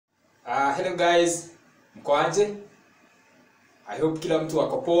Hello guys, mko aje? I hope kila mtu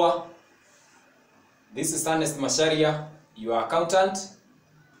ako poa. This is E.N.MACHARIA, your accountant,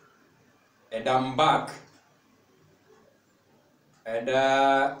 and I'm back. And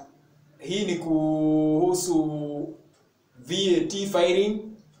hii ni kuhusu VAT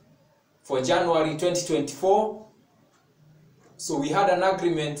filing for January 2024. So we had an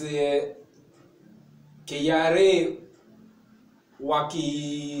agreement, KRA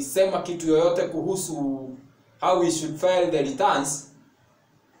wakisema kitu yoyote kuhusu how we should file the returns,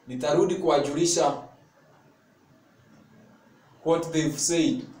 nitarudi kuwajulisha what they've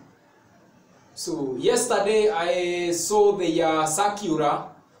said. So yesterday I saw the circular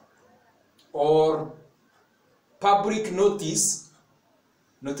or public notice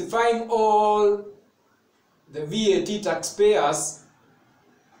notifying all the VAT taxpayers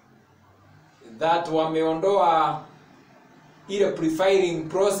that wameondoa ile pre-filing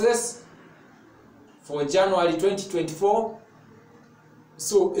process for January 2024,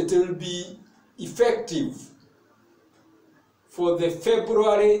 so it will be effective for the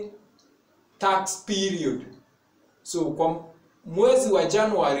February tax period. So kwa mwezi wa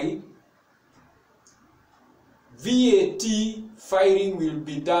January, VAT filing will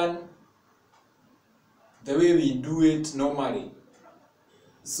be done the way we do it normally.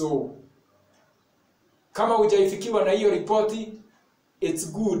 So kama hujaifikiwa na hiyo ripoti,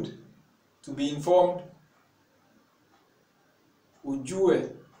 it's good to be informed. Ujue,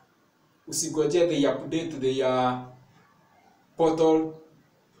 usigoje the update to the portal,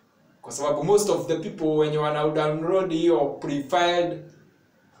 kwa sababu most of the people wenye wana download hiyo pre-filed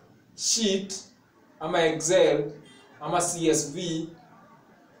sheet ama Excel ama CSV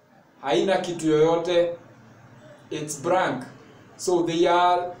haina kitu yoyote, it's blank. So they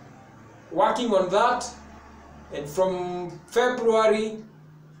are working on that, and from February,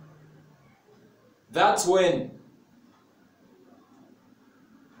 that's when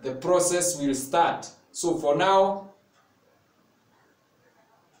the process will start. So for now,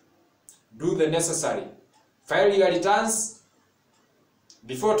 do the necessary. File your returns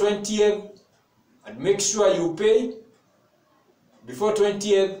before 20th and make sure you pay before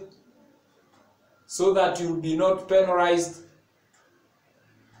 20th so that you will be not penalized,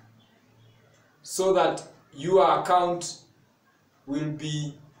 so that your account will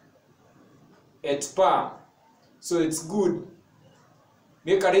be at par. So it's good.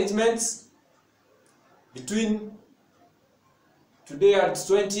 Make arrangements between today and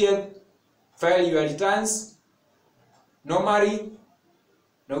 20th. File your returns normally.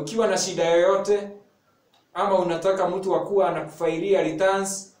 Na ukiwa na shida yoyote ama unataka mtu akuwa anakufailia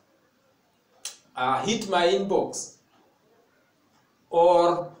returns, hit my inbox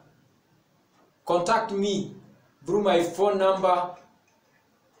or contact me through my phone number.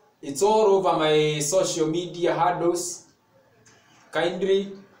 It's all over my social media handles.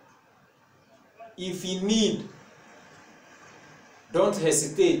 Kindly, if you need, don't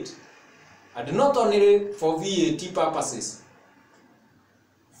hesitate. And not only for VAT purposes,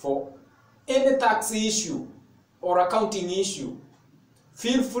 for any tax issue or accounting issue,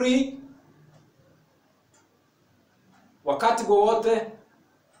 feel free wakati wowote,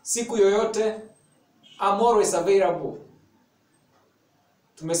 siku yoyote. I'm always available.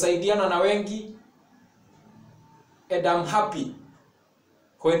 Tumesaidiana na wengi, and I'm happy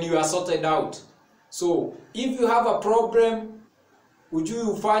when you are sorted out. So if you have a problem, hujui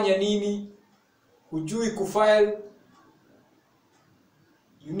ufanye nini, hujui kufile,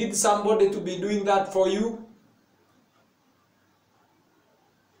 you need somebody to be doing that for you,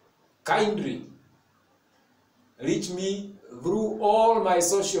 kindly reach me through all my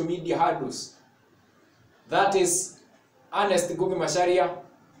social media handles. That is E.N.MACHARIA,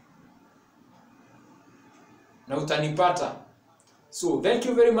 na utanipata. So thank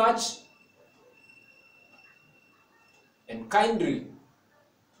you very much, and kindly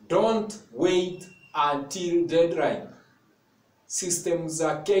don't wait until deadline. Systems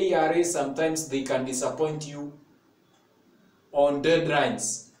are KRA, sometimes they can disappoint you on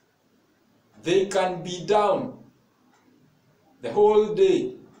deadlines. They can be down the whole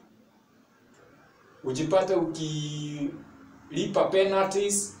day. Ujipate ukilipa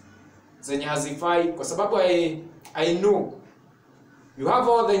penalties zenye hazifai, kwa sababu I know you have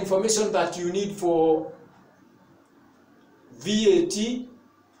all the information that you need for VAT,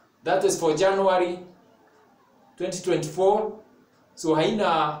 that is for January 2024. So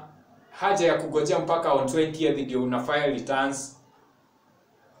haina haja ya kugojea mpaka on 20th ndio una file returns.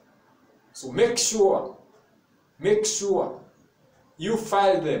 So make sure you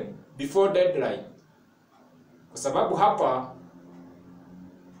file them before deadline, kwa sababu hapa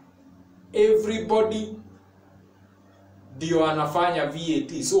everybody ndio anafanya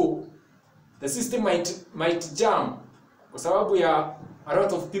VAT, so the system might jam kwa sababu ya a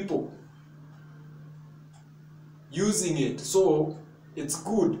lot of people using it. So it's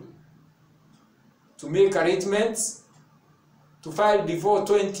good to make arrangements to file before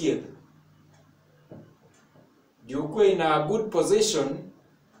 20th. You go in a good position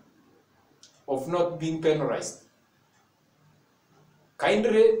of not being penalized.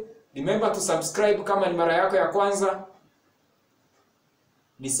 Kindly remember to subscribe kama ni mara yako ya kwanza.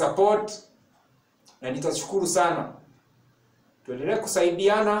 Ni support na nitashukuru sana. Tuendelee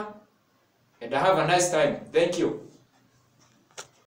kusaidiana and have a nice time. Thank you.